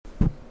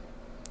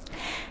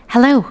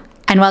Hello,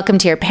 and welcome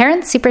to your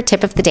Parent Super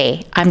Tip of the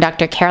Day. I'm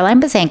Dr.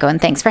 Caroline Buzanko, and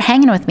thanks for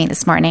hanging with me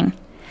this morning.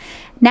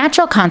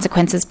 Natural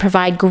consequences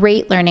provide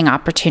great learning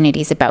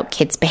opportunities about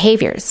kids'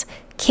 behaviors.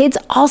 Kids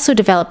also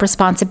develop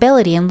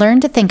responsibility and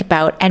learn to think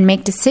about and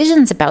make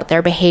decisions about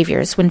their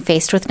behaviors when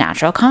faced with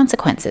natural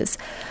consequences.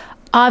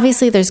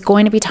 Obviously, there's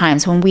going to be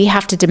times when we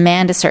have to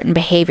demand a certain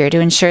behavior to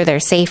ensure their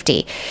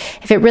safety.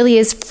 If it really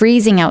is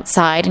freezing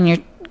outside and your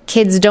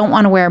kids don't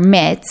want to wear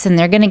mitts and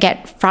they're going to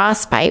get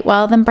frostbite,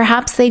 well, then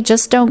perhaps they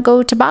just don't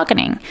go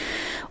tobogganing.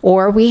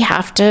 Or we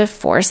have to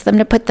force them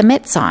to put the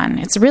mitts on.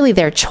 It's really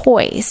their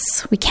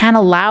choice. We can't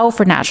allow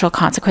for natural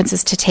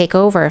consequences to take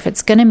over if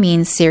it's going to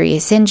mean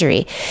serious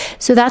injury.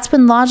 So that's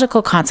when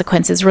logical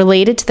consequences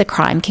related to the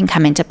crime can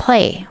come into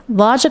play.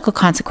 Logical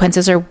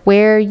consequences are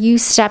where you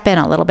step in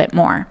a little bit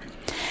more.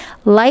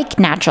 Like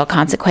natural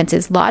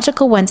consequences,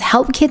 logical ones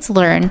help kids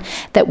learn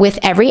that with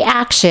every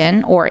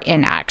action or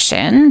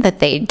inaction that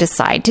they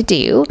decide to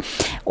do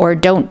or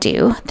don't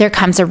do, there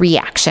comes a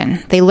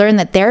reaction. They learn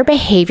that their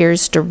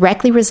behaviors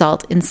directly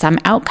result in some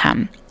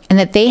outcome and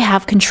that they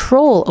have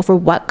control over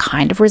what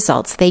kind of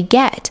results they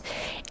get.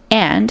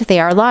 And they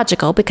are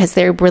logical because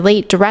they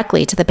relate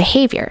directly to the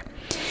behavior.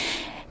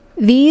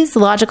 These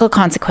logical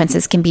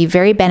consequences can be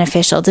very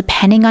beneficial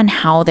depending on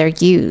how they're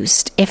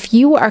used. If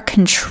you are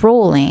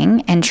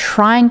controlling and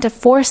trying to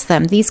force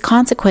them, these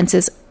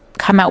consequences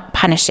come out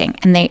punishing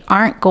and they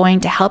aren't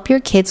going to help your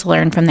kids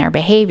learn from their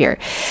behavior.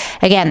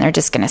 Again, they're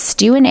just going to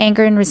stew in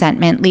anger and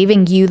resentment,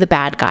 leaving you the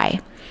bad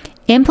guy.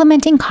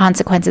 Implementing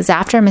consequences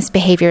after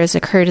misbehavior has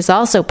occurred is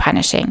also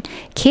punishing.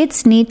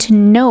 Kids need to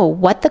know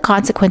what the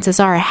consequences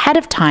are ahead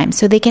of time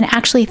so they can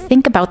actually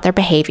think about their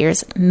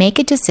behaviors, make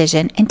a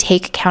decision, and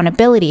take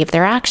accountability of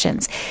their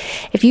actions.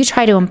 If you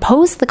try to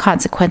impose the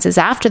consequences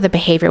after the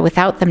behavior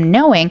without them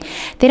knowing,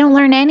 they don't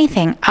learn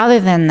anything other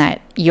than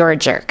that you're a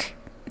jerk.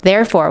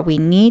 Therefore, we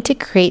need to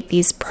create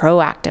these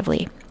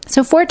proactively.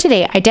 So for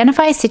today,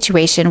 identify a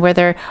situation where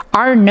there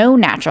are no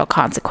natural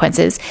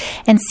consequences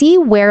and see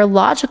where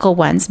logical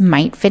ones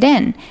might fit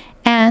in.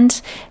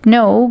 And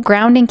no,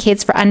 grounding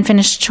kids for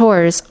unfinished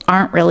chores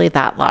aren't really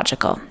that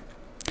logical.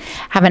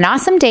 Have an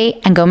awesome day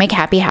and go make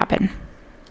happy happen.